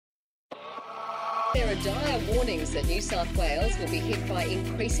There are dire warnings that New South Wales will be hit by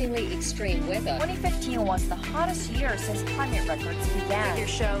increasingly extreme weather. 2015 was the hottest year since climate records began. Figures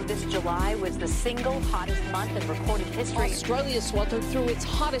show this July was the single hottest month in recorded history. Australia sweltered through its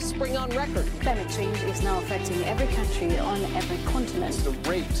hottest spring on record. Climate change is now affecting every country on every continent. It's the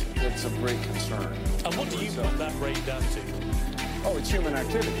rate that's of great concern. And what do you put that rate down to? Oh, it's human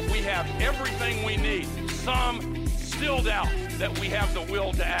activity. We have everything we need. Some still doubt that we have the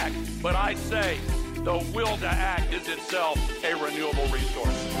will to act, but I say the will to act is itself a renewable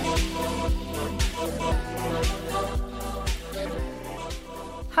resource.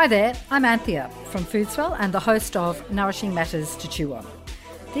 Hi there, I'm Anthea from Foodswell and the host of Nourishing Matters to Chew On.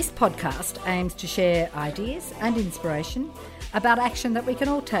 This podcast aims to share ideas and inspiration about action that we can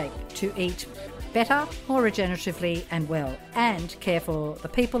all take to eat better, more regeneratively and well, and care for the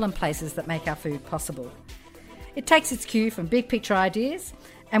people and places that make our food possible. It takes its cue from big picture ideas,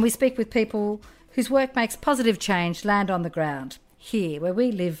 and we speak with people whose work makes positive change land on the ground, here where we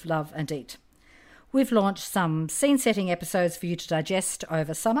live, love and eat. We've launched some scene-setting episodes for you to digest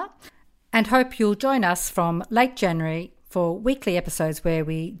over summer, and hope you'll join us from late January for weekly episodes where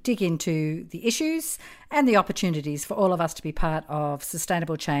we dig into the issues and the opportunities for all of us to be part of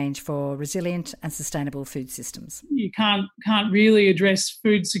sustainable change for resilient and sustainable food systems. You can't really address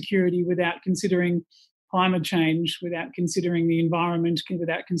food security without considering climate change, without considering the environment,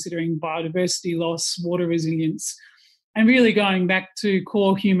 without considering biodiversity loss, water resilience, and really going back to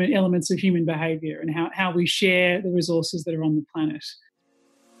core human elements of human behaviour and how we share the resources that are on the planet.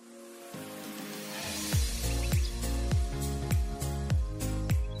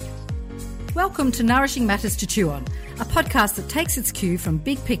 Welcome to Nourishing Matters to Chew On, a podcast that takes its cue from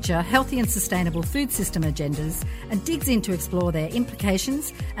big picture, healthy and sustainable food system agendas and digs in to explore their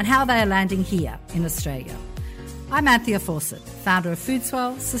implications and how they are landing here in Australia. I'm Anthea Fawcett, founder of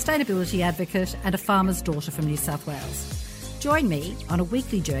Foodswell, sustainability advocate and a farmer's daughter from New South Wales. Join me on a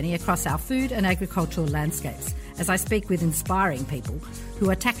weekly journey across our food and agricultural landscapes as I speak with inspiring people who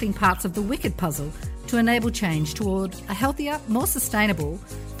are tackling parts of the wicked puzzle to enable change toward a healthier, more sustainable,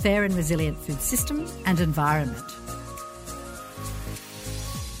 fair and resilient food system and environment.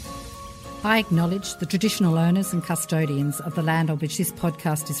 I acknowledge the traditional owners and custodians of the land on which this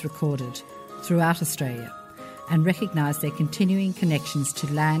podcast is recorded throughout Australia and recognise their continuing connections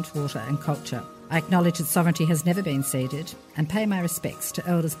to land, water and culture. I acknowledge that sovereignty has never been ceded and pay my respects to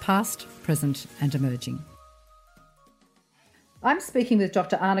elders past, present and emerging. I'm speaking with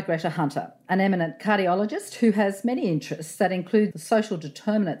Dr. Arnagretta Hunter, an eminent cardiologist who has many interests that include the social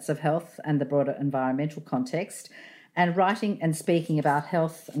determinants of health and the broader environmental context, and writing and speaking about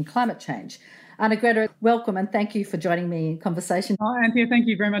health and climate change. Arnagretta, welcome and thank you for joining me in conversation. Hi, Anthea, thank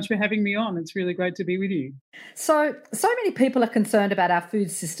you very much for having me on. It's really great to be with you. So many people are concerned about our food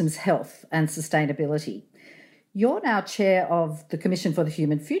system's health and sustainability. You're now chair of the Commission for the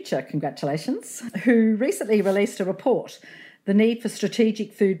Human Future, congratulations, who recently released a report, The Need for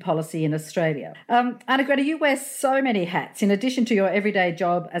Strategic Food Policy in Australia. Arnagretta, you wear so many hats. In addition to your everyday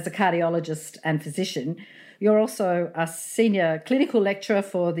job as a cardiologist and physician, you're also a senior clinical lecturer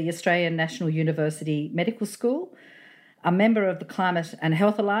for the Australian National University Medical School, a member of the Climate and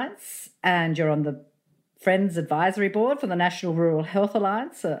Health Alliance, and you're on the Friends Advisory Board for the National Rural Health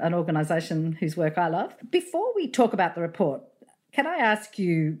Alliance, an organisation whose work I love. Before we talk about the report, can I ask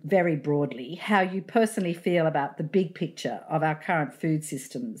you very broadly how you personally feel about the big picture of our current food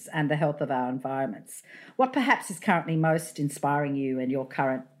systems and the health of our environments? What perhaps is currently most inspiring you in your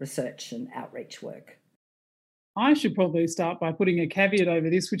current research and outreach work? I should probably start by putting a caveat over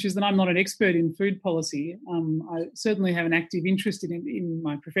this, which is that I'm not an expert in food policy. I certainly have an active interest in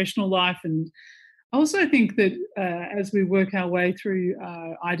my professional life, and I also think that as we work our way through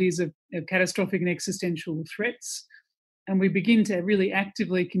ideas of catastrophic and existential threats, and we begin to really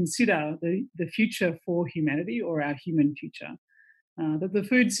actively consider the future for humanity or our human future, that the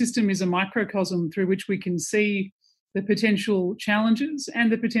food system is a microcosm through which we can see the potential challenges and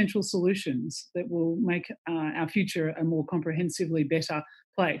the potential solutions that will make our future a more comprehensively better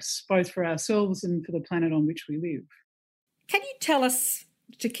place, both for ourselves and for the planet on which we live. Can you tell us,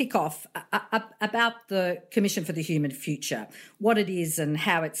 to kick off, about the Commission for the Human Future, what it is and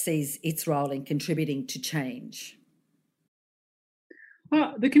how it sees its role in contributing to change?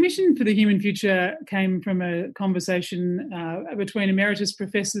 The Commission for the Human Future came from a conversation between emeritus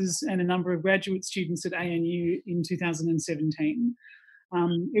professors and a number of graduate students at ANU in 2017.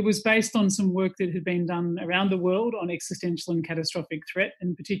 It was based on some work that had been done around the world on existential and catastrophic threat,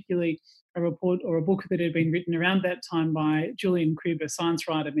 and particularly a report or a book that had been written around that time by Julian Cribb, a science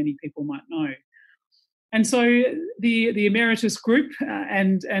writer many people might know. And so the Emeritus Group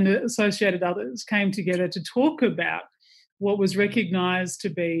and associated others came together to talk about what was recognised to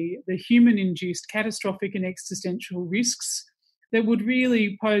be the human-induced catastrophic and existential risks that would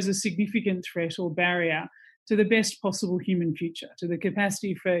really pose a significant threat or barrier to the best possible human future, to the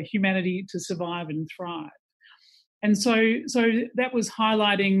capacity for humanity to survive and thrive. And so that was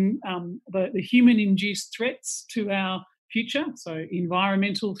highlighting the human-induced threats to our future, so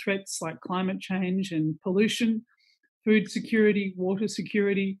environmental threats like climate change and pollution, food security, water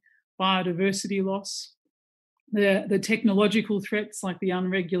security, biodiversity loss, the technological threats like the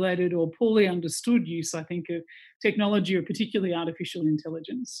unregulated or poorly understood use, I think, of technology, or particularly artificial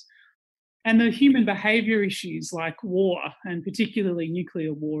intelligence, and the human behaviour issues like war, and particularly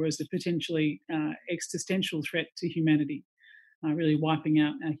nuclear war as a potentially existential threat to humanity, really wiping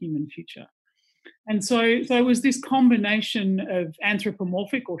out our human future. And so it was this combination of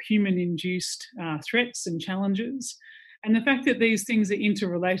anthropomorphic or human-induced threats and challenges, and the fact that these things are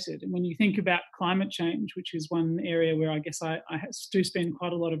interrelated. And when you think about climate change, which is one area where I guess I do spend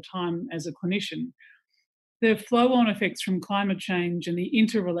quite a lot of time as a clinician, the flow-on effects from climate change and the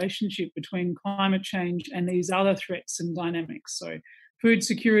interrelationship between climate change and these other threats and dynamics, so food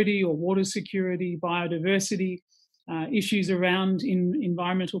security or water security, biodiversity, issues around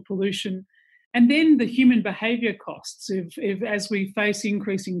environmental pollution, and then the human behaviour costs if as we face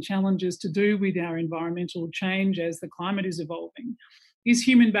increasing challenges to do with our environmental change as the climate is evolving. Is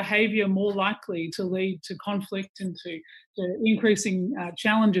human behaviour more likely to lead to conflict and to increasing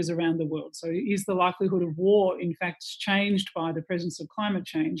challenges around the world? So is the likelihood of war, in fact, changed by the presence of climate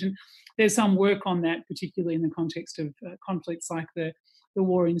change? And there's some work on that, particularly in the context of conflicts like the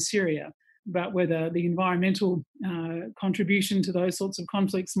war in Syria, about whether the environmental contribution to those sorts of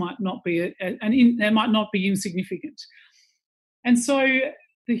conflicts might not be might not be insignificant. And so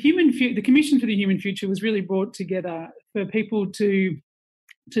the Commission for the Human Future was really brought together for people to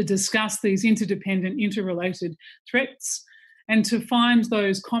discuss these interdependent, interrelated threats and to find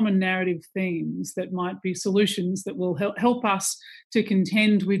those common narrative themes that might be solutions that will help us to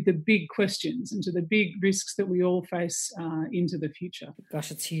contend with the big questions and to the big risks that we all face into the future. Gosh,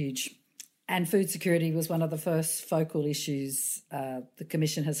 it's huge. And food security was one of the first focal issues the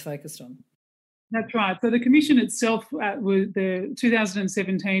Commission has focused on. That's right. So the Commission itself, the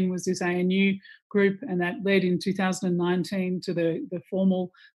 2017 was this ANU group, and that led in 2019 to the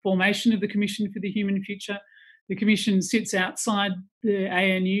formal formation of the Commission for the Human Future. The Commission sits outside the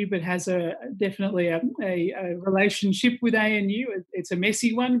ANU but has definitely a relationship with ANU. It's a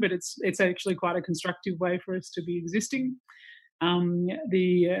messy one, but it's actually quite a constructive way for us to be existing.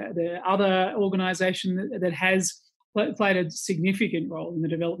 The other organisation that has played a significant role in the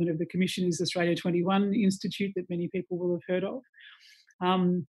development of the Commission is Australia 21 Institute, that many people will have heard of.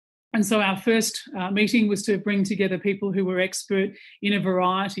 And so our first meeting was to bring together people who were expert in a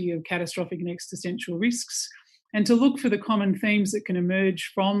variety of catastrophic and existential risks, and to look for the common themes that can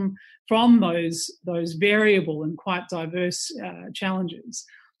emerge from those variable and quite diverse challenges.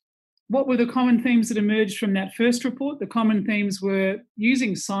 What were the common themes that emerged from that first report? The common themes were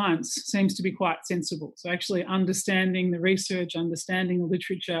using science seems to be quite sensible. So actually understanding the research, understanding the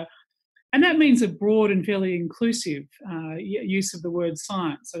literature, and that means a broad and fairly inclusive use of the word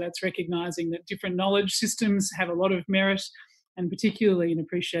science. So that's recognising that different knowledge systems have a lot of merit, and particularly an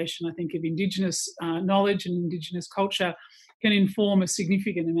appreciation, I think, of Indigenous knowledge and Indigenous culture can inform a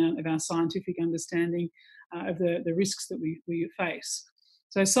significant amount of our scientific understanding of the risks that we face.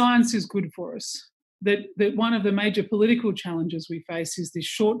 So science is good for us. That one of the major political challenges we face is this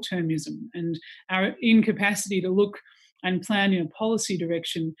short-termism and our incapacity to look and plan in a policy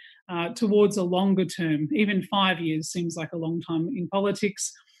direction towards a longer term. Even 5 years seems like a long time in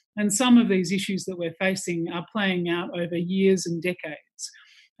politics. And some of these issues that we're facing are playing out over years and decades.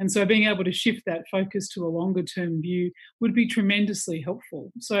 And so being able to shift that focus to a longer term view would be tremendously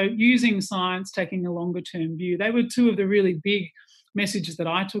helpful. So using science, taking a longer term view, they were two of the really big messages that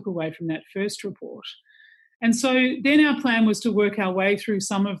I took away from that first report. And so then our plan was to work our way through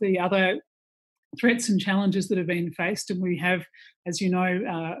some of the other threats and challenges that have been faced. And we have, as you know,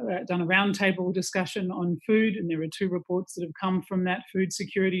 done a roundtable discussion on food, and there are 2 reports that have come from that food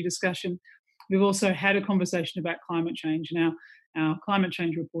security discussion. We've also had a conversation about climate change. Now, our climate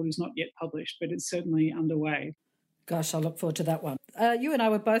change report is not yet published, but it's certainly underway. Gosh, I look forward to that one. You and I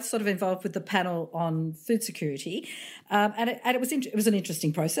were both sort of involved with the panel on food security, and it was an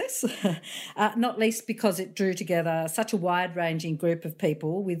interesting process, not least because it drew together such a wide-ranging group of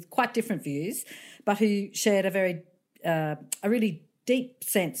people with quite different views, but who shared a really deep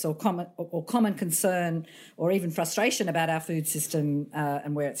sense or common concern or even frustration about our food system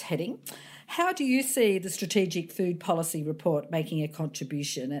and where it's heading. How do you see the Strategic Food Policy Report making a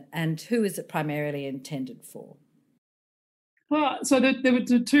contribution, and who is it primarily intended for? Well, so there were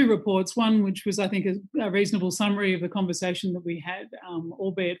two reports, one which was, I think, a reasonable summary of the conversation that we had,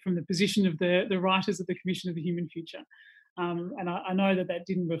 albeit from the position of the writers of the Commission of the Human Future. And I know that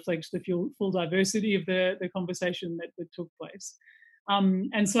didn't reflect the full diversity of the conversation that took place.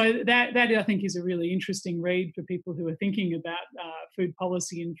 And so that I think is a really interesting read for people who are thinking about food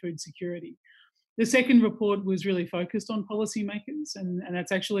policy and food security. The second report was really focused on policymakers, and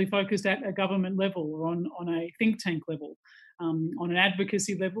that's actually focused at a government level or on a think tank level, on an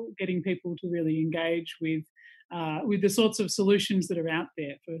advocacy level, getting people to really engage with the sorts of solutions that are out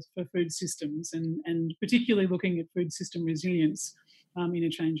there for food systems, and particularly looking at food system resilience in a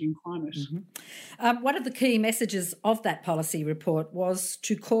changing climate. Mm-hmm. One of the key messages of that policy report was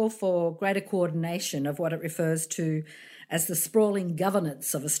to call for greater coordination of what it refers to as the sprawling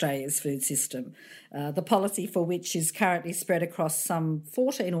governance of Australia's food system, the policy for which is currently spread across some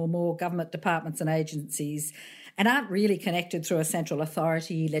 14 or more government departments and agencies and aren't really connected through a central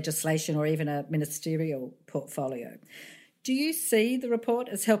authority, legislation or even a ministerial portfolio. Do you see the report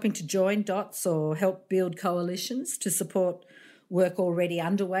as helping to join dots or help build coalitions to support work already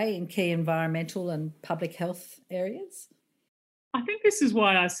underway in key environmental and public health areas? I think this is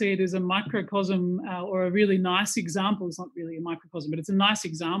why I see it as a microcosm or a really nice example. It's not really a microcosm, but it's a nice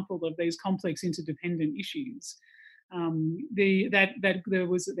example of these complex interdependent issues. There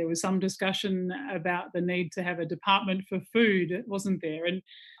was some discussion about the need to have a department for food, wasn't there? And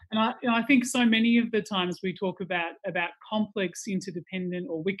I think so many of the times we talk about complex, interdependent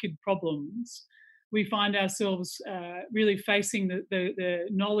or wicked problems, we find ourselves really facing the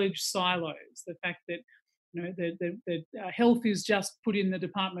knowledge silos, the fact that that health is just put in the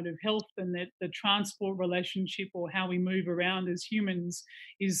Department of Health, and that the transport relationship or how we move around as humans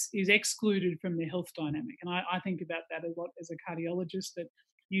is excluded from the health dynamic. And I think about that a lot as a cardiologist, that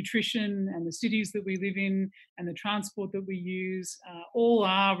nutrition and the cities that we live in and the transport that we use all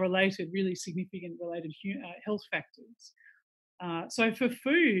are related, really significant related health factors. So for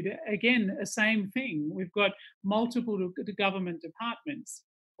food, again, the same thing. We've got multiple government departments,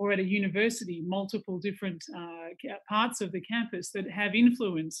 or at a university, multiple different parts of the campus that have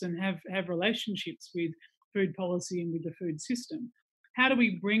influence and have relationships with food policy and with the food system. How do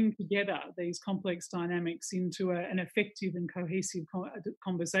we bring together these complex dynamics into an effective and cohesive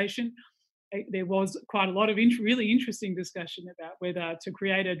conversation? There was quite a lot of really interesting discussion about whether to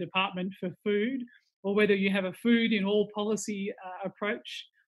create a department for food or whether you have a food in all policy approach.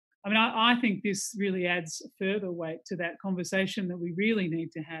 I mean, I think this really adds further weight to that conversation that we really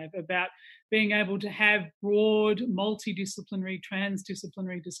need to have about being able to have broad, multidisciplinary,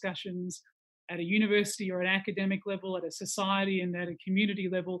 transdisciplinary discussions at a university or an academic level, at a society and at a community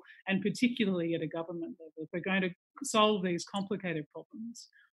level, and particularly at a government level, if we're going to solve these complicated problems.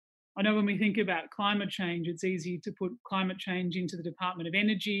 I know when we think about climate change, it's easy to put climate change into the Department of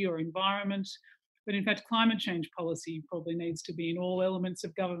Energy or Environment. But in fact, climate change policy probably needs to be in all elements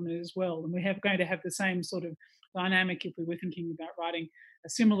of government as well. And we're going to have the same sort of dynamic if we were thinking about writing a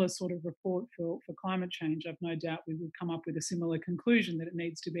similar sort of report for climate change. I've no doubt we would come up with a similar conclusion that it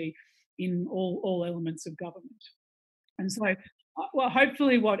needs to be in all elements of government. And so, well,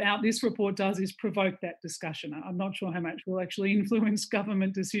 hopefully what this report does is provoke that discussion. I'm not sure how much will actually influence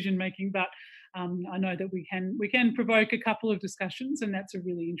government decision making, but I know that we can provoke a couple of discussions, and that's a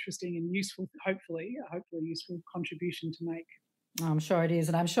really interesting and useful, hopefully useful contribution to make. I'm sure it is,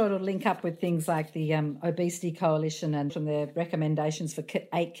 and I'm sure it'll link up with things like the Obesity Coalition and from their recommendations for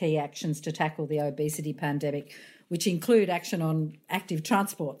 8 key actions to tackle the obesity pandemic, which include action on active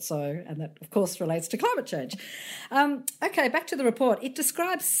transport. And that, of course, relates to climate change. Okay, back to the report. It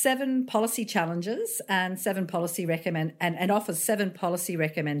describes 7 policy challenges and and offers 7 policy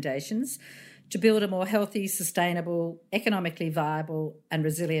recommendations to build a more healthy, sustainable, economically viable and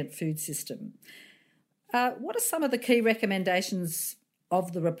resilient food system. What are some of the key recommendations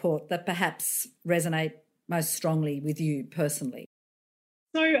of the report that perhaps resonate most strongly with you personally?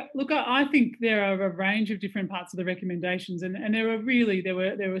 So, look, I think there are a range of different parts of the recommendations, and there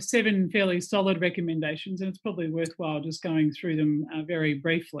were 7 fairly solid recommendations, and it's probably worthwhile just going through them very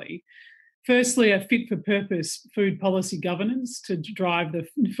briefly. Firstly, a fit-for-purpose food policy governance to drive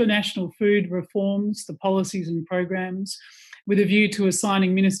for national food reforms, the policies and programs, with a view to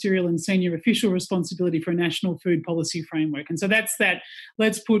assigning ministerial and senior official responsibility for a national food policy framework. And so that's that.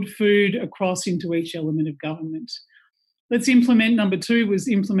 Let's put food across into each element of government. Let's implement, number 2 was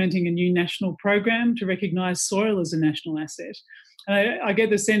implementing a new national program to recognise soil as a national asset. I get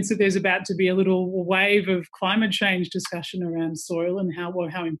the sense that there's about to be a little wave of climate change discussion around soil and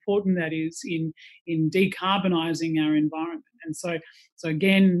how important that is in decarbonising our environment. And so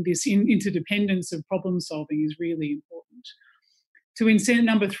again, this interdependence of problem solving is really important.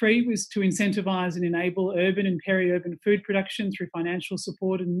 Number 3 was to incentivise and enable urban and peri-urban food production through financial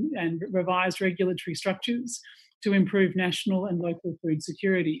support and revised regulatory structures to improve national and local food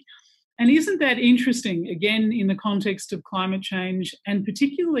security. And isn't that interesting, again, in the context of climate change and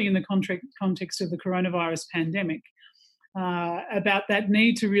particularly in the context of the coronavirus pandemic, about that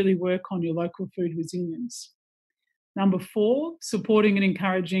need to really work on your local food resilience. Number 4, supporting and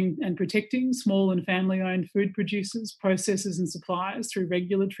encouraging and protecting small and family-owned food producers, processors and suppliers through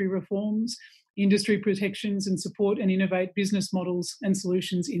regulatory reforms, industry protections and support and innovate business models and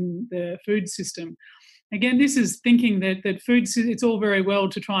solutions in the food system. Again, this is thinking that it's all very well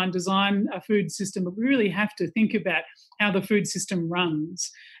to try and design a food system, but we really have to think about how the food system runs.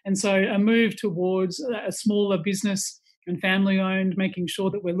 And so a move towards a smaller business and family-owned, making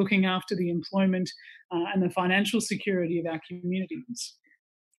sure that we're looking after the employment and the financial security of our communities.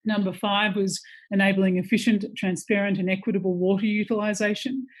 Number 5 was enabling efficient, transparent and equitable water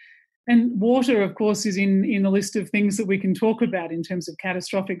utilisation. And water, of course, is in the list of things that we can talk about in terms of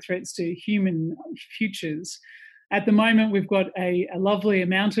catastrophic threats to human futures. At the moment, we've got a lovely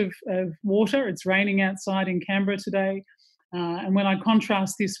amount of water. It's raining outside in Canberra today. And when I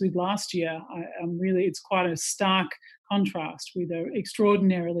contrast this with last year, it's quite a stark contrast with an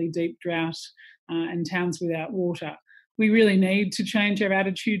extraordinarily deep drought and towns without water. We really need to change our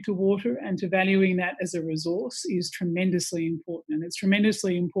attitude to water, and to valuing that as a resource is tremendously important. And it's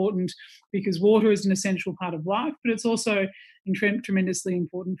tremendously important because water is an essential part of life, but it's also tremendously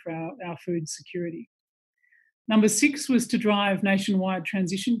important for our food security. Number 6 was to drive nationwide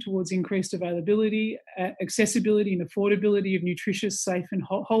transition towards increased availability, accessibility and affordability of nutritious, safe and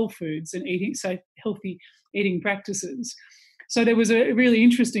whole foods and healthy eating practices. So there was a really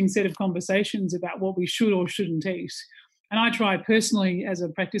interesting set of conversations about what we should or shouldn't eat. And I try personally as a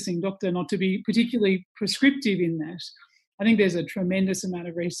practicing doctor not to be particularly prescriptive in that. I think there's a tremendous amount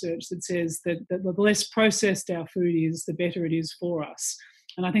of research that says that the less processed our food is, the better it is for us.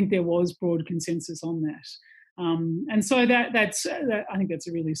 And I think there was broad consensus on that. And so I think that's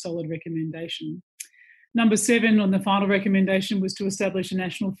a really solid recommendation. Number 7 on the final recommendation was to establish a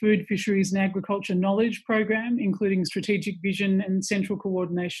national food, fisheries and agriculture knowledge program, including strategic vision and central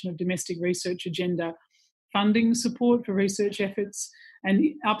coordination of domestic research agenda, funding support for research efforts and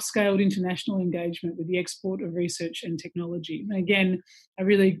upscaled international engagement with the export of research and technology. And again, I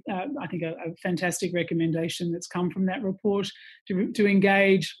think a fantastic recommendation that's come from that report to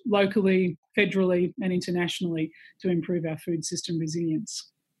engage locally, federally and internationally to improve our food system resilience.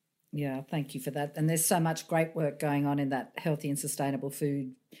 Yeah, thank you for that. And there's so much great work going on in that healthy and sustainable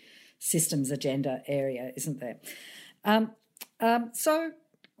food systems agenda area, isn't there? So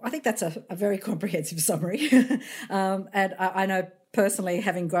I think that's a very comprehensive summary. And I know personally,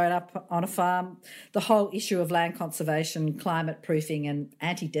 having grown up on a farm, the whole issue of land conservation, climate proofing and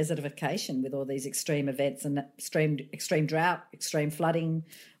anti-desertification with all these extreme events and extreme drought, extreme flooding,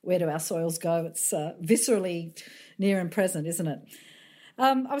 where do our soils go? It's viscerally near and present, isn't it?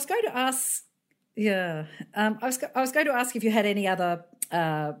 I was going to ask if you had any other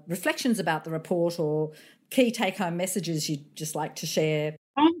reflections about the report or key take-home messages you'd just like to share.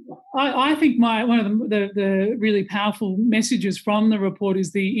 I think one of the really powerful messages from the report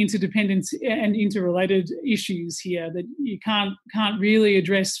is the interdependence and interrelated issues here, that you can't really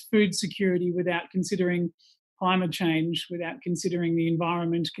address food security without considering climate change, without considering the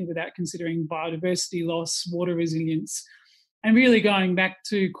environment, without considering biodiversity loss, water resilience, and really going back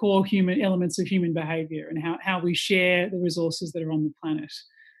to core human elements of human behaviour and how we share the resources that are on the planet.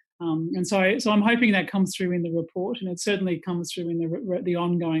 And so I'm hoping that comes through in the report, and it certainly comes through in the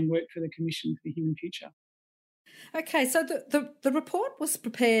ongoing work for the Commission for the Human Future. Okay, so the report was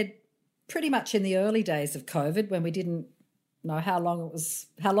prepared pretty much in the early days of COVID, when we didn't know how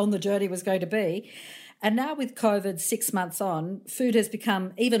long the journey was going to be. And now with COVID 6 months on, food has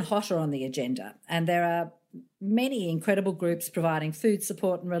become even hotter on the agenda, and there are many incredible groups providing food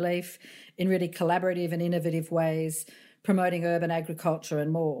support and relief in really collaborative and innovative ways, promoting urban agriculture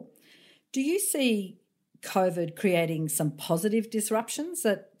and more. Do you see COVID creating some positive disruptions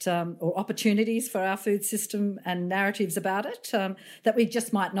or opportunities for our food system and narratives about it that we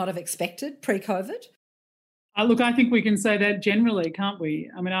just might not have expected pre-COVID? Look, I think we can say that generally, can't we?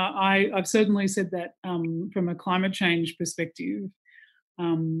 I mean, I've certainly said that from a climate change perspective.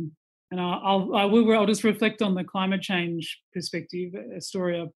 And I'll just reflect on the climate change perspective, a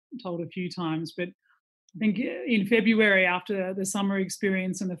story I've told a few times. But I think in February, after the summer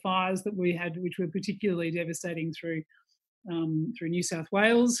experience and the fires that we had, which were particularly devastating through New South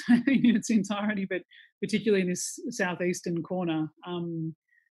Wales in its entirety, but particularly in this southeastern corner,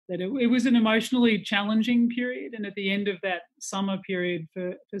 that it was an emotionally challenging period. And at the end of that summer period,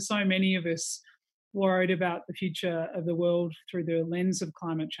 for so many of us worried about the future of the world through the lens of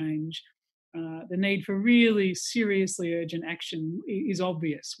climate change, the need for really seriously urgent action is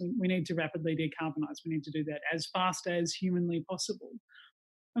obvious. We need to rapidly decarbonise. We need to do that as fast as humanly possible.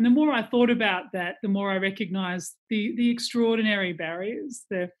 And the more I thought about that, the more I recognised the extraordinary barriers,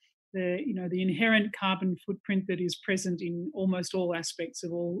 the inherent carbon footprint that is present in almost all aspects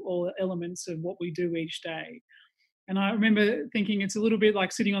of all elements of what we do each day. And I remember thinking it's a little bit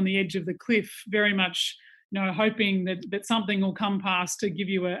like sitting on the edge of the cliff, very much hoping that something will come past to give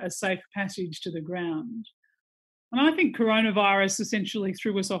you a safe passage to the ground. And I think coronavirus essentially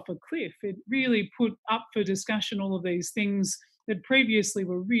threw us off a cliff. It really put up for discussion all of these things that previously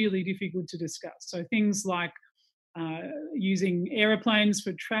were really difficult to discuss. So things like using aeroplanes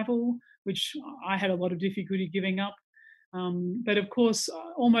for travel, which I had a lot of difficulty giving up. But of course,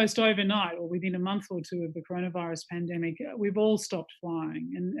 almost overnight or within a month or two of the coronavirus pandemic, we've all stopped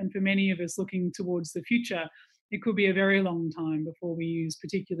flying. And for many of us looking towards the future, it could be a very long time before we use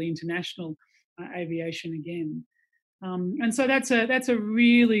particularly international aviation again. And so that's a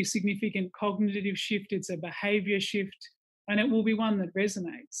really significant cognitive shift. It's a behaviour shift, and it will be one that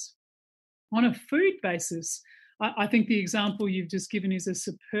resonates. On a food basis, I think the example you've just given is a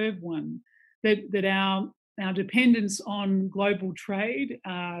superb one, that our dependence on global trade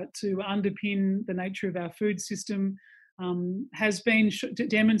to underpin the nature of our food system has been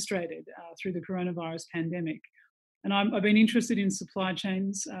demonstrated through the coronavirus pandemic. And I've been interested in supply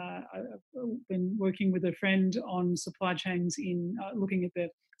chains. I've been working with a friend on supply chains in looking at the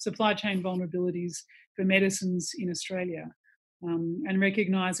supply chain vulnerabilities for medicines in Australia. And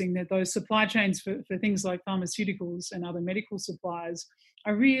recognising that those supply chains for things like pharmaceuticals and other medical supplies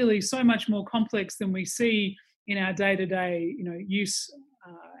are really so much more complex than we see in our day-to-day, use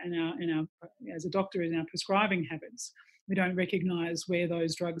and our as a doctor in our prescribing habits. We don't recognise where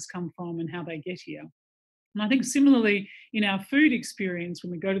those drugs come from and how they get here. And I think similarly in our food experience,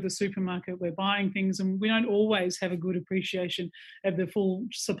 when we go to the supermarket, we're buying things and we don't always have a good appreciation of the full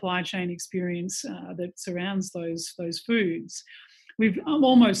supply chain experience that surrounds those foods. We've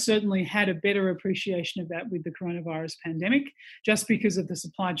almost certainly had a better appreciation of that with the coronavirus pandemic, just because of the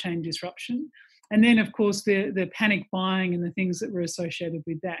supply chain disruption. And then, of course, the panic buying and the things that were associated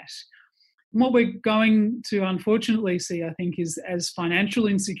with that. And what we're going to unfortunately see, I think, is as financial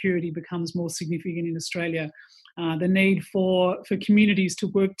insecurity becomes more significant in Australia, the need for communities to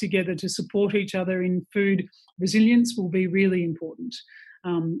work together to support each other in food resilience will be really important.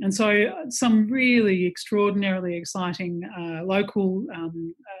 And so some really extraordinarily exciting local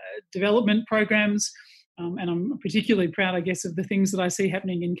development programs, and I'm particularly proud, I guess, of the things that I see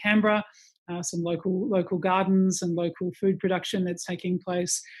happening in Canberra. Some local gardens and local food production that's taking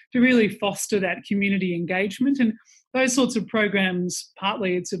place to really foster that community engagement. And those sorts of programs,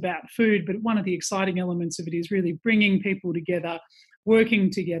 partly it's about food, but one of the exciting elements of it is really bringing people together, working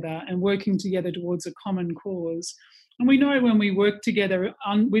together towards a common cause. And we know when we work together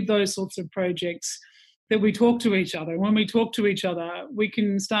with those sorts of projects that we talk to each other. When we talk to each other, we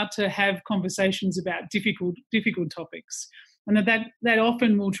can start to have conversations about difficult topics. And that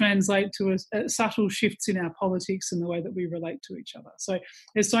often will translate to a subtle shifts in our politics and the way that we relate to each other. So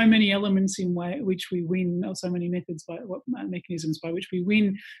there's so many elements in which we win, or so many mechanisms by which we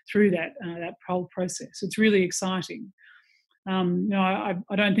win through that whole process. It's really exciting. I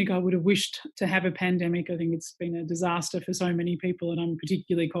don't think I would have wished to have a pandemic. I think it's been a disaster for so many people, and I'm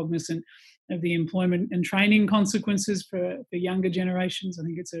particularly cognizant of the employment and training consequences for younger generations. I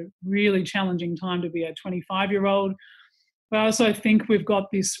think it's a really challenging time to be a 25-year-old. But I also think we've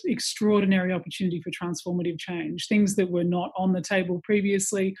got this extraordinary opportunity for transformative change, things that were not on the table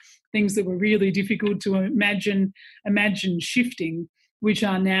previously, things that were really difficult to imagine shifting, which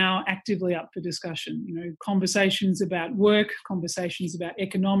are now actively up for discussion. Conversations about work, conversations about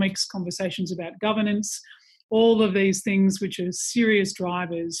economics, conversations about governance, all of these things which are serious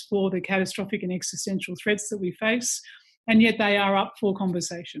drivers for the catastrophic and existential threats that we face, and yet they are up for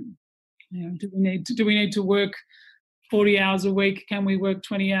conversation. Do we need to work 40 hours a week? Can we work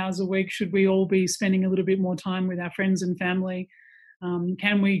 20 hours a week? Should we all be spending a little bit more time with our friends and family?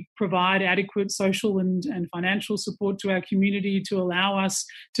 Can we provide adequate social and financial support to our community to allow us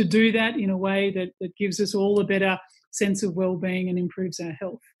to do that in a way that gives us all a better sense of well-being and improves our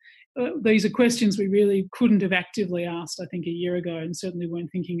health? These are questions we really couldn't have actively asked, I think, a year ago, and certainly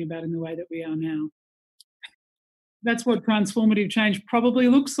weren't thinking about in the way that we are now. that's what transformative change probably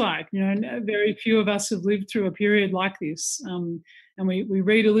looks like. Very few of us have lived through a period like this, and we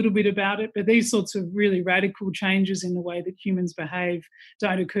read a little bit about it, but these sorts of really radical changes in the way that humans behave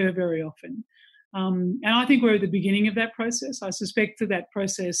don't occur very often. And I think we're at the beginning of that process. I suspect that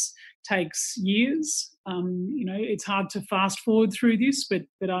process takes years. It's hard to fast forward through this,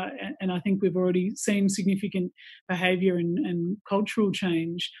 but I think we've already seen significant behaviour and cultural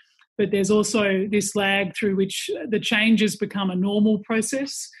change. But there's also this lag through which the changes become a normal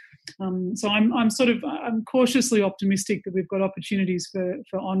process. So I'm cautiously optimistic that we've got opportunities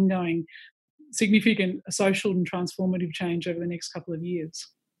for ongoing significant social and transformative change over the next couple of years.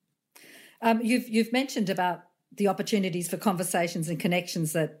 You've mentioned about the opportunities for conversations and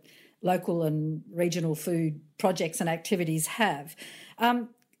connections that local and regional food projects and activities have.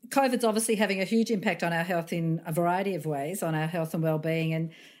 COVID's obviously having a huge impact on our health in a variety of ways, on our health and well-being,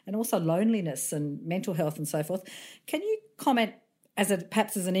 and also loneliness and mental health and so forth. Can you comment,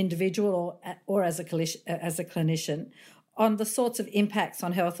 perhaps as an individual or as a clinician, on the sorts of impacts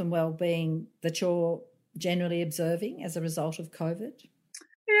on health and well-being that you're generally observing as a result of COVID?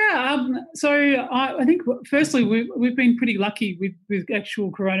 Yeah, so I think firstly we've been pretty lucky with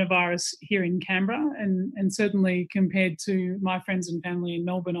actual coronavirus here in Canberra, and certainly compared to my friends and family in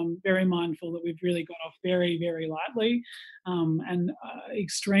Melbourne, I'm very mindful that we've really got off very, very lightly, and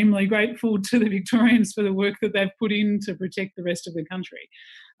extremely grateful to the Victorians for the work that they've put in to protect the rest of the country.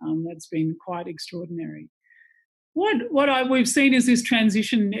 That's been quite extraordinary. What we've seen is this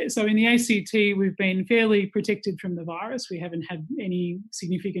transition. So in the ACT, we've been fairly protected from the virus. We haven't had any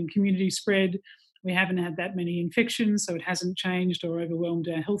significant community spread. We haven't had that many infections, so it hasn't changed or overwhelmed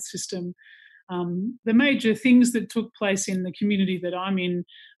our health system. The major things that took place in the community that I'm in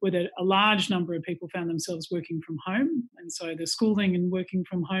were that a large number of people found themselves working from home, and so the schooling and working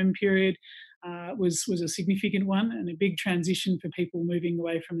from home period was a significant one, and a big transition for people moving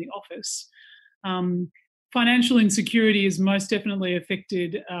away from the office. Financial insecurity has most definitely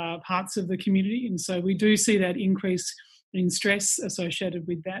affected parts of the community, and so we do see that increase in stress associated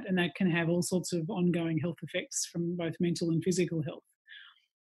with that, and that can have all sorts of ongoing health effects from both mental and physical health.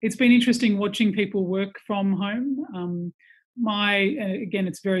 It's been interesting watching people work from home. Again,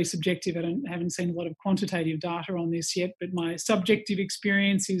 it's very subjective. I haven't seen a lot of quantitative data on this yet, but my subjective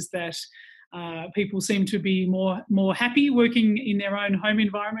experience is that people seem to be more happy working in their own home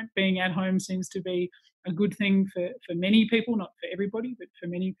environment. Being at home seems to be a good thing for many people, not for everybody, but for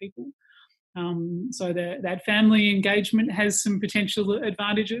many people. So that family engagement has some potential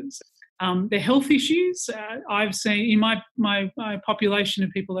advantages. The health issues I've seen in my population of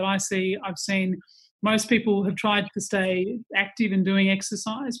people that I see, I've seen most people have tried to stay active and doing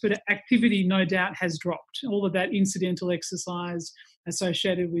exercise, but activity no doubt has dropped. All of that incidental exercise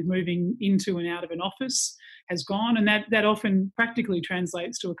associated with moving into and out of an office has gone, and that often practically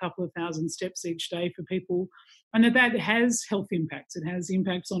translates to a couple of thousand steps each day for people, and that has health impacts. It has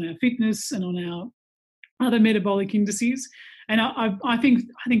impacts on our fitness and on our other metabolic indices. And I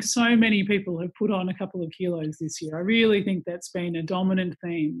think so many people have put on a couple of kilos this year. I really think that's been a dominant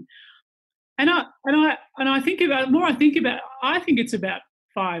theme. And I think it's about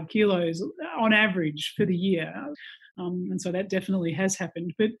 5 kilos on average for the year. And so that definitely has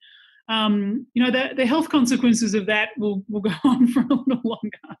happened. But the health consequences of that will go on for a little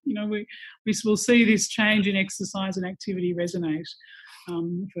longer. We will see this change in exercise and activity resonate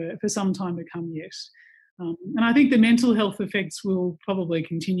for some time to come yet. And I think the mental health effects will probably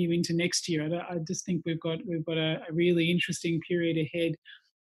continue into next year. I just think we've got a really interesting period ahead.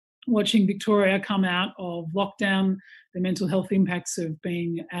 Watching Victoria come out of lockdown, the mental health impacts of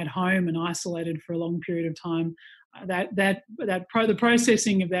being at home and isolated for a long period of time, the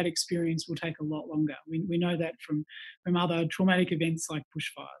processing of that experience will take a lot longer. We know that from other traumatic events like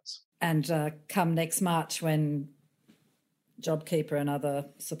bushfires. And come next March, when JobKeeper and other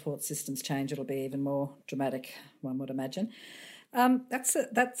support systems change, it'll be even more dramatic, one would imagine. That's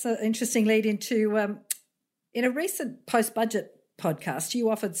an interesting lead into in a recent post-budget podcast,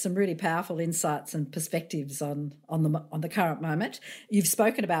 you offered some really powerful insights and perspectives on the current moment. You've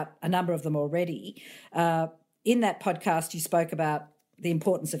spoken about a number of them already. In that podcast, you spoke about the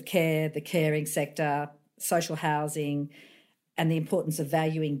importance of care, the caring sector, social housing, and the importance of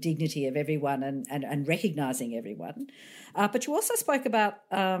valuing dignity of everyone and recognising everyone. But you also spoke about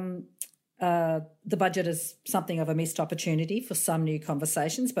the budget as something of a missed opportunity for some new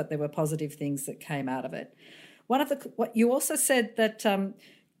conversations, but there were positive things that came out of it. What you also said that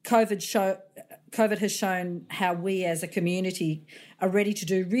COVID COVID has shown how we as a community are ready to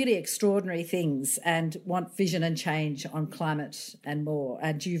do really extraordinary things and want vision and change on climate and more.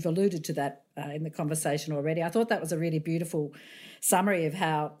 And you've alluded to that in the conversation already. I thought that was a really beautiful summary of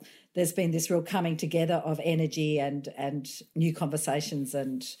how there's been this real coming together of energy and new conversations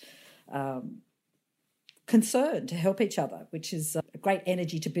and concern to help each other, which is a great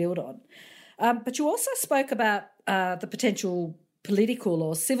energy to build on. But you also spoke about the potential political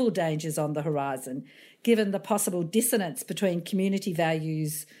or civil dangers on the horizon, given the possible dissonance between community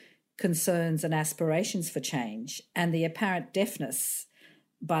values, concerns and aspirations for change, and the apparent deafness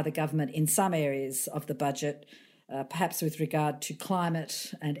by the government in some areas of the budget, perhaps with regard to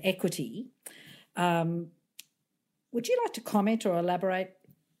climate and equity. Would you like to comment or elaborate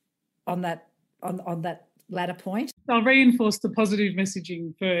on that latter point? I'll reinforce the positive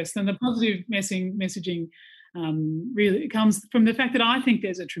messaging first, and the positive messaging really comes from the fact that I think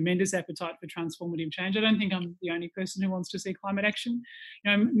there's a tremendous appetite for transformative change. I don't think I'm the only person who wants to see climate action.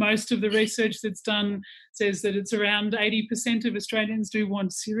 Most of the research that's done says that it's around 80% of Australians do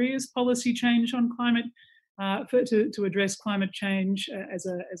want serious policy change on climate to address climate change as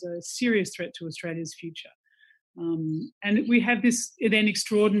a serious threat to Australia's future. And we have this then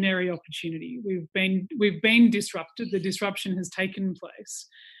extraordinary opportunity. We've been disrupted. The disruption has taken place,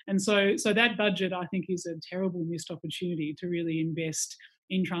 and so that budget, I think, is a terrible missed opportunity to really invest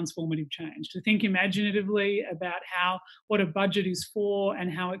in transformative change. To think imaginatively about what a budget is for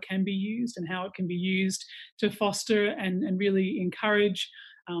and how it can be used, and how it can be used to foster and really encourage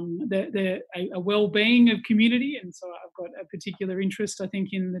a well-being of community. And so I've got a particular interest, I think,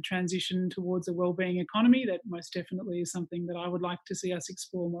 in the transition towards a well-being economy. That most definitely is something that I would like to see us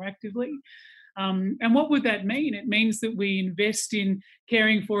explore more actively. And what would that mean? It means that we invest in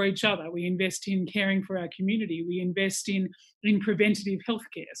caring for each other. We invest in caring for our community. We invest in preventative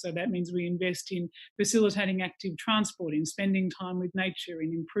healthcare. So that means we invest in facilitating active transport, in spending time with nature,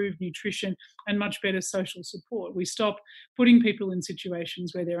 in improved nutrition and much better social support. We stop putting people in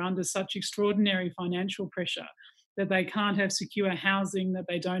situations where they're under such extraordinary financial pressure that they can't have secure housing, that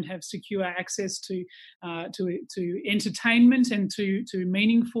they don't have secure access to entertainment and to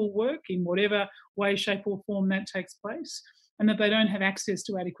meaningful work in whatever way, shape or form that takes place, and that they don't have access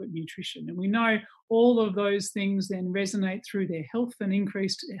to adequate nutrition. And we know all of those things then resonate through their health and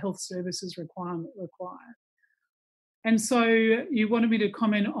increased health services required. And so you wanted me to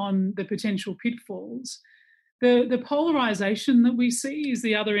comment on the potential pitfalls. The polarisation that we see is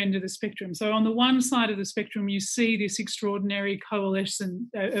the other end of the spectrum. So on the one side of the spectrum, you see this extraordinary coalition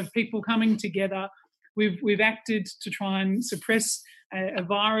of people coming together. We've acted to try and suppress a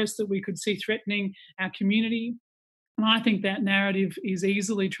virus that we could see threatening our community. And I think that narrative is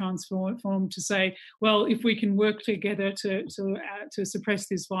easily transformed to say, well, if we can work together to suppress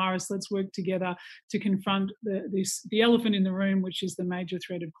this virus, let's work together to confront the elephant in the room, which is the major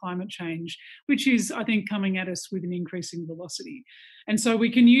threat of climate change, which is, I think, coming at us with an increasing velocity. And so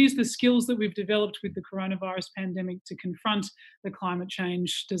we can use the skills that we've developed with the coronavirus pandemic to confront the climate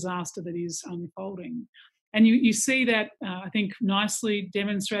change disaster that is unfolding. And you see that, I think, nicely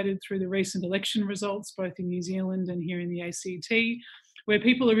demonstrated through the recent election results, both in New Zealand and here in the ACT, where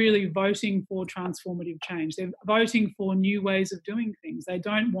people are really voting for transformative change. They're voting for new ways of doing things. They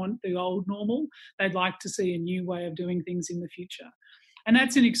don't want the old normal. They'd like to see a new way of doing things in the future. And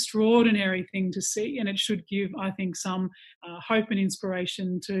that's an extraordinary thing to see, and it should give, I think, some hope and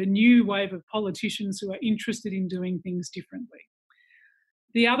inspiration to a new wave of politicians who are interested in doing things differently.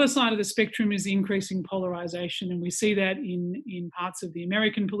 The other side of the spectrum is the increasing polarisation, and we see that in parts of the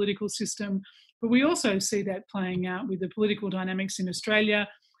American political system, but we also see that playing out with the political dynamics in Australia,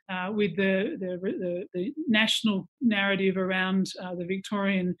 with the national narrative around the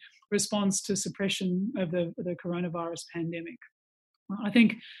Victorian response to suppression of the coronavirus pandemic. I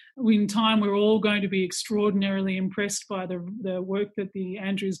think in time we're all going to be extraordinarily impressed by the work that the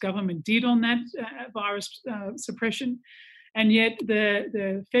Andrews government did on that virus suppression. And yet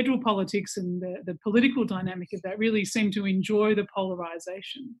the federal politics and the political dynamic of that really seem to enjoy the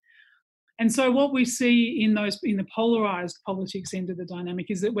polarisation. And so what we see in the polarised politics end of the dynamic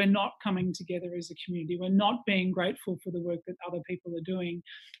is that we're not coming together as a community. We're not being grateful for the work that other people are doing,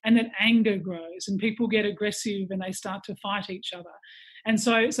 and that anger grows and people get aggressive and they start to fight each other. And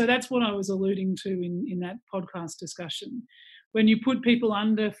so that's what I was alluding to in that podcast discussion. When you put people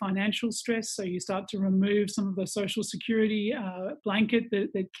under financial stress, so you start to remove some of the social security blanket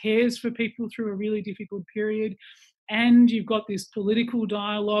that cares for people through a really difficult period, and you've got this political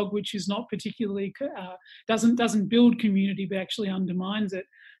dialogue, which is not particularly doesn't build community, but actually undermines it.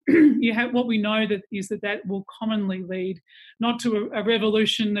 You have what we know that will commonly lead not to a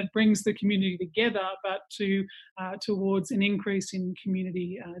revolution that brings the community together, but towards an increase in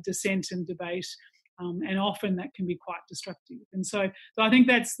community dissent and debate. And often that can be quite destructive. And so I think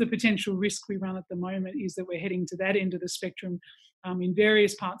that's the potential risk we run at the moment, is that we're heading to that end of the spectrum in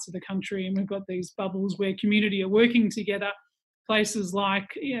various parts of the country. And we've got these bubbles where community are working together, places like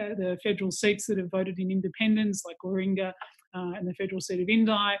the federal seats that have voted in independence, like Warringah and the federal seat of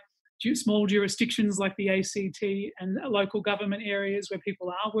Indi, small jurisdictions like the ACT, and local government areas where people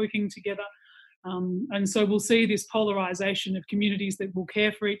are working together. And so we'll see this polarisation of communities that will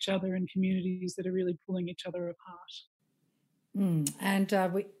care for each other and communities that are really pulling each other apart.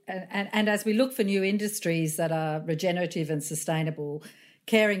 And as we look for new industries that are regenerative and sustainable,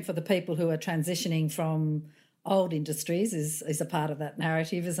 caring for the people who are transitioning from old industries is a part of that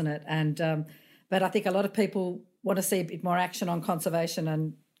narrative, isn't it? And but I think a lot of people want to see a bit more action on conservation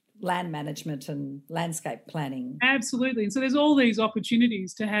and land management and landscape planning. Absolutely. And so there's all these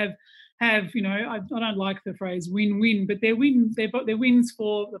opportunities to have I don't like the phrase win-win, but they're wins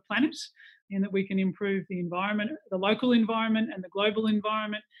for the planet, in that we can improve the environment, the local environment and the global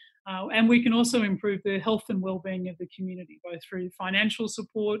environment. And we can also improve the health and well-being of the community, both through financial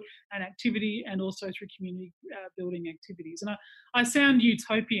support and activity, and also through community building activities. And I sound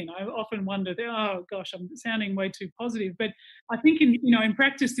utopian. I often wonder, oh gosh, I'm sounding way too positive. But I think in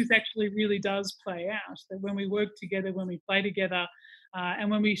practice, this actually really does play out. That when we work together, when we play together,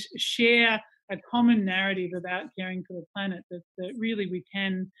 and when we share a common narrative about caring for the planet, that really we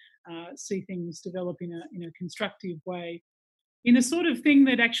can see things develop in a constructive way, in a sort of thing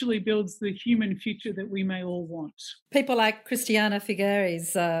that actually builds the human future that we may all want. People like Christiana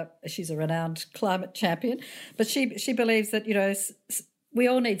Figueres, she's a renowned climate champion, but she believes that, we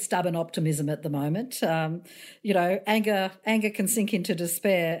all need stubborn optimism at the moment. Anger can sink into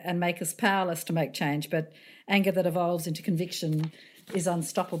despair and make us powerless to make change, but anger that evolves into conviction is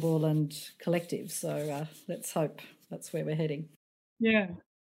unstoppable and collective. So let's hope that's where we're heading. Yeah.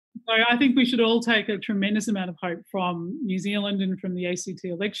 So I think we should all take a tremendous amount of hope from New Zealand and from the ACT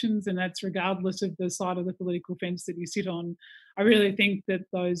elections, and that's regardless of the side of the political fence that you sit on. I really think that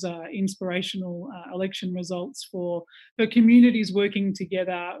those are inspirational election results for communities working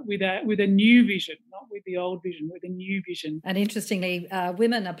together with a new vision, not with the old vision, with a new vision. And interestingly,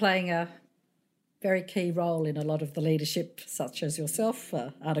 women are playing a very key role in a lot of the leadership, such as yourself,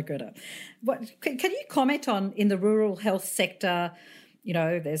 Arnagretta. Can you comment on, in the rural health sector,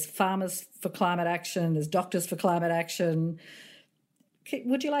 there's farmers for climate action, there's doctors for climate action.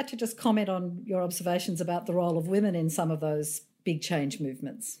 Would you like to just comment on your observations about the role of women in some of those big change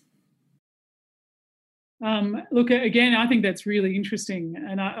movements? Look, again, I think that's really interesting,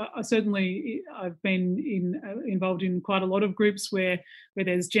 and I've been involved in quite a lot of groups where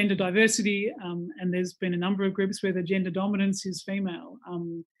there's gender diversity, and there's been a number of groups where the gender dominance is female.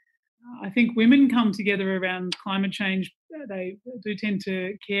 I think women come together around climate change. They do tend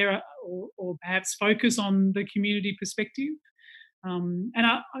to care or perhaps focus on the community perspective. And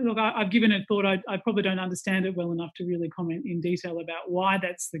I've given it thought. I probably don't understand it well enough to really comment in detail about why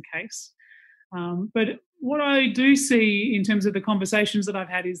that's the case. But what I do see in terms of the conversations that I've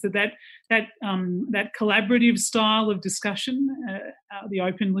had is that collaborative style of discussion, the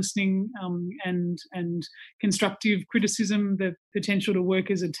open listening and constructive criticism, the potential to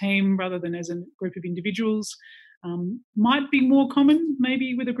work as a team rather than as a group of individuals, might be more common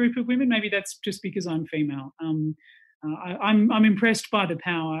maybe with a group of women. Maybe that's just because I'm female. I'm impressed by the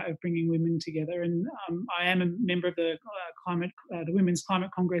power of bringing women together, and I am a member of the Women's Climate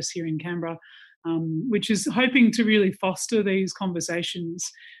Congress here in Canberra, which is hoping to really foster these conversations.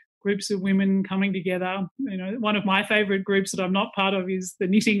 Groups of women coming together. One of my favourite groups that I'm not part of is the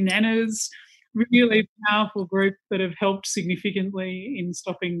Knitting Nanas, really powerful group that have helped significantly in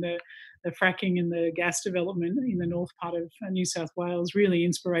stopping the fracking and the gas development in the north part of New South Wales. Really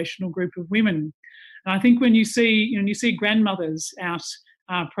inspirational group of women. And I think when you see grandmothers out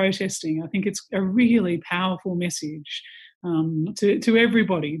protesting, I think it's a really powerful message to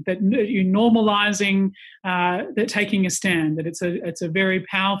everybody that you're normalising that taking a stand. That it's a very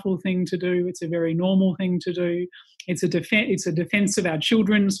powerful thing to do. It's a very normal thing to do. It's a defence of our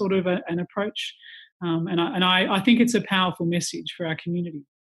children, sort of an approach. And I think it's a powerful message for our community.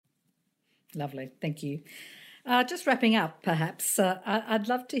 Lovely, thank you. Just wrapping up, perhaps, I'd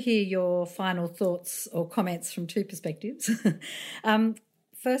love to hear your final thoughts or comments from two perspectives.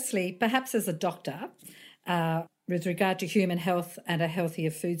 Firstly, perhaps as a doctor, with regard to human health and a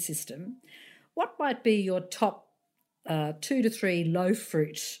healthier food system, what might be your top 2 to 3 low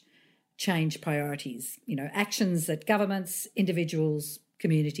fruit change priorities, actions that governments, individuals,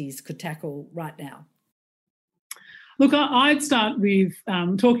 communities could tackle right now? Look, I'd start with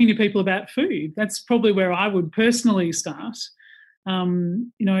talking to people about food. That's probably where I would personally start.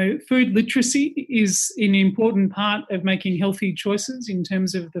 Food literacy is an important part of making healthy choices in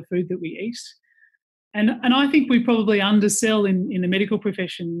terms of the food that we eat. And I think we probably undersell in the medical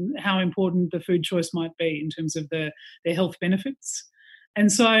profession how important the food choice might be in terms of their health benefits. And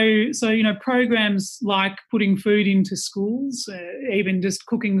so programs like putting food into schools, even just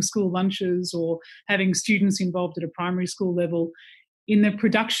cooking school lunches or having students involved at a primary school level in the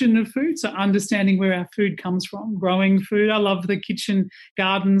production of food, so understanding where our food comes from, growing food. I love the kitchen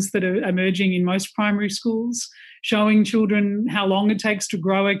gardens that are emerging in most primary schools, showing children how long it takes to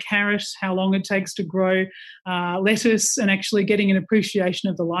grow a carrot, how long it takes to grow lettuce, and actually getting an appreciation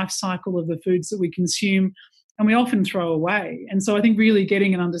of the life cycle of the foods that we consume and we often throw away. And so I think really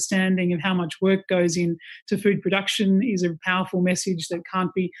getting an understanding of how much work goes into food production is a powerful message that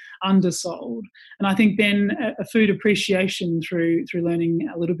can't be undersold. And I think then a food appreciation through learning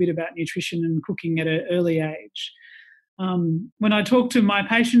a little bit about nutrition and cooking at an early age. When I talk to my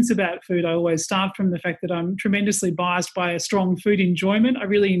patients about food, I always start from the fact that I'm tremendously biased by a strong food enjoyment. I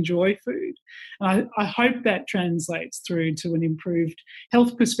really enjoy food. And I hope that translates through to an improved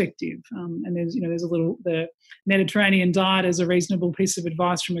health perspective. And there's the Mediterranean diet as a reasonable piece of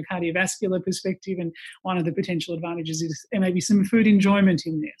advice from a cardiovascular perspective. And one of the potential advantages is there may be some food enjoyment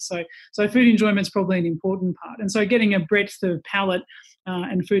in there. So food enjoyment is probably an important part. And so getting a breadth of palate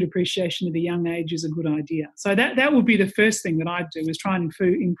and food appreciation at a young age is a good idea. So that would be the first thing that I'd do, is try and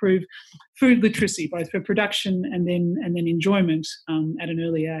improve food literacy, both for production and then enjoyment at an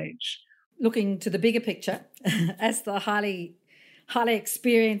early age. Looking to the bigger picture, as the highly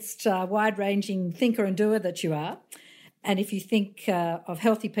experienced, wide-ranging thinker and doer that you are, and if you think of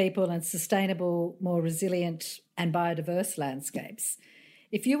healthy people and sustainable, more resilient and biodiverse landscapes,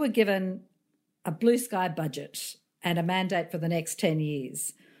 if you were given a blue sky budget and a mandate for the next 10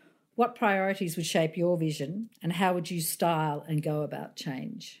 years, what priorities would shape your vision and how would you style and go about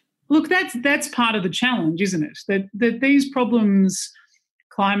change? Look, that's part of the challenge, isn't it? That these problems,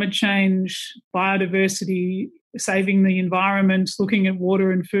 climate change, biodiversity, saving the environment, looking at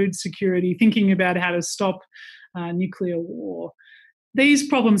water and food security, thinking about how to stop nuclear war, these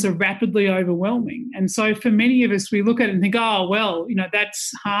problems are rapidly overwhelming. And so for many of us, we look at it and think, oh, well,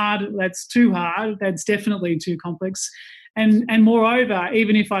 that's hard, that's too hard, that's definitely too complex. And moreover,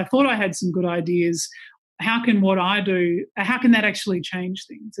 even if I thought I had some good ideas, how can that actually change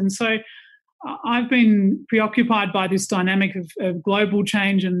things? And so I've been preoccupied by this dynamic of global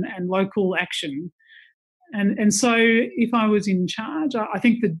change and local action. And so if I was in charge, I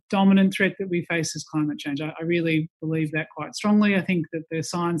think the dominant threat that we face is climate change. I really believe that quite strongly. I think that the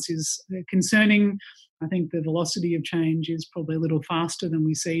science is concerning. I think the velocity of change is probably a little faster than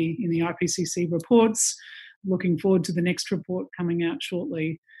we see in the IPCC reports. Looking forward to the next report coming out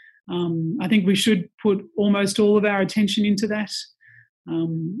shortly. I think we should put almost all of our attention into that.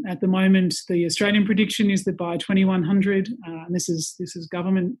 At the moment, the Australian prediction is that by 2100, and this is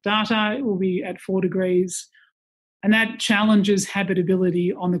government data, it will be at 4 degrees. And that challenges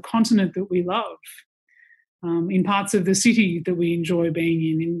habitability on the continent that we love, in parts of the city that we enjoy being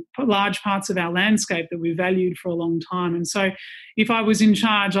in large parts of our landscape that we valued for a long time. And so if I was in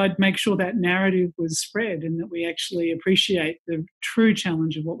charge, I'd make sure that narrative was spread and that we actually appreciate the true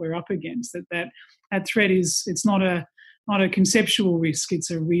challenge of what we're up against, that threat it's not a conceptual risk,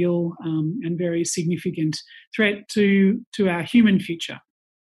 it's a real and very significant threat to our human future.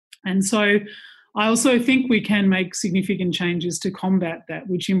 And so I also think we can make significant changes to combat that,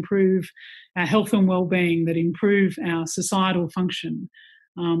 which improve our health and well-being, that improve our societal function.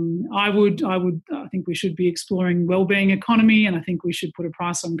 I think we should be exploring well-being economy, and I think we should put a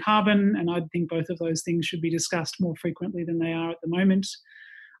price on carbon, and I think both of those things should be discussed more frequently than they are at the moment.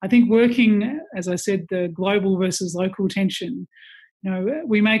 I think working, as I said, the global versus local tension,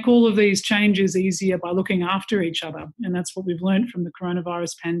 we make all of these changes easier by looking after each other, and that's what we've learned from the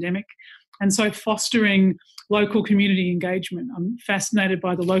coronavirus pandemic. And so fostering local community engagement. I'm fascinated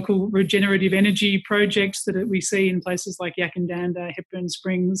by the local regenerative energy projects that we see in places like Yakandanda, Hepburn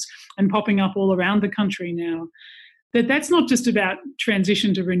Springs, and popping up all around the country now. That's not just about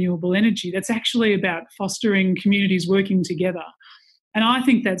transition to renewable energy, that's actually about fostering communities working together. And I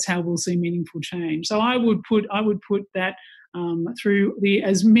think that's how we'll see meaningful change. So I would put that through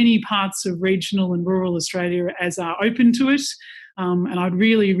as many parts of regional and rural Australia as are open to it, And I'd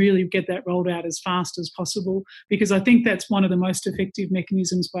really, really get that rolled out as fast as possible, because I think that's one of the most effective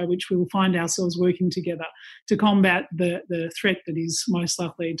mechanisms by which we will find ourselves working together to combat the threat that is most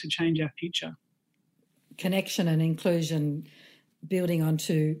likely to change our future. Connection and inclusion, building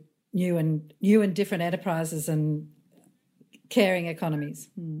onto new and different enterprises and caring economies.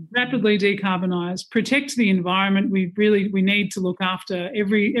 Rapidly decarbonise, protect the environment. We need to look after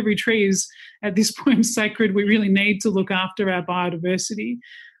every tree is at this point sacred. We really need to look after our biodiversity.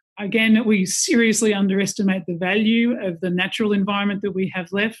 Again, we seriously underestimate the value of the natural environment that we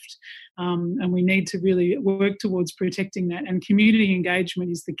have left, and we need to really work towards protecting that. And community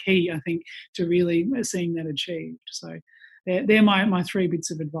engagement is the key, I think, to really seeing that achieved. So they're my 3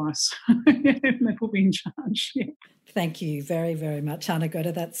 bits of advice. They put me in charge. Yeah. Thank you very, very much,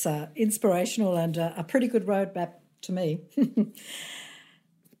 Arnagretta. That's inspirational and a pretty good roadmap to me.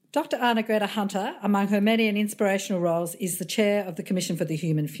 Dr. Arnagretta Hunter, among her many and inspirational roles, is the chair of the Commission for the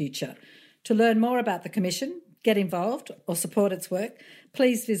Human Future. To learn more about the Commission, get involved or support its work,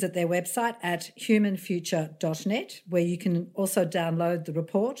 please visit their website at humanfuture.net, where you can also download the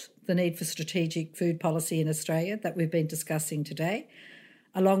report, The Need for Strategic Food Policy in Australia, that we've been discussing today,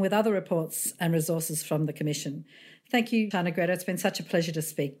 along with other reports and resources from the Commission. Thank you, Arnagretta. It's been such a pleasure to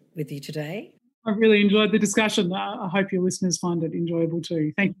speak with you today. I've really enjoyed the discussion. I hope your listeners find it enjoyable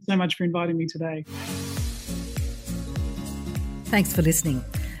too. Thank you so much for inviting me today. Thanks for listening.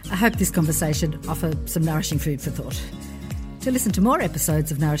 I hope this conversation offered some nourishing food for thought. To listen to more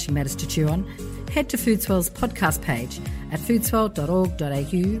episodes of Nourishing Matters to Chew On, head to Foodswell's podcast page at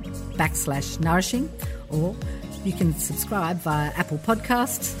foodswell.org.au/nourishing, or you can subscribe via Apple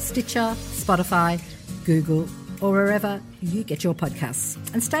Podcasts, Stitcher, Spotify, Google, or wherever you get your podcasts.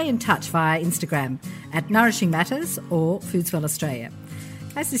 And stay in touch via Instagram at Nourishing Matters or Foodswell Australia.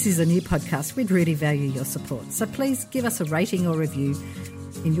 As this is a new podcast, we'd really value your support. So please give us a rating or review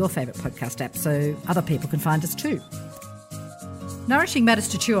in your favourite podcast app so other people can find us too. Nourishing Matters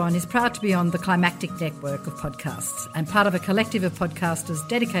to Chew On is proud to be on the Climactic network of podcasts and part of a collective of podcasters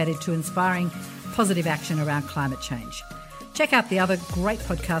dedicated to inspiring positive action around climate change. Check out the other great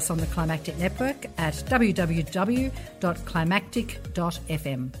podcasts on the Climactic network at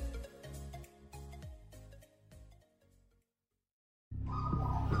www.climactic.fm.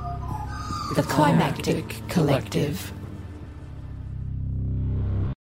 The Climactic Collective.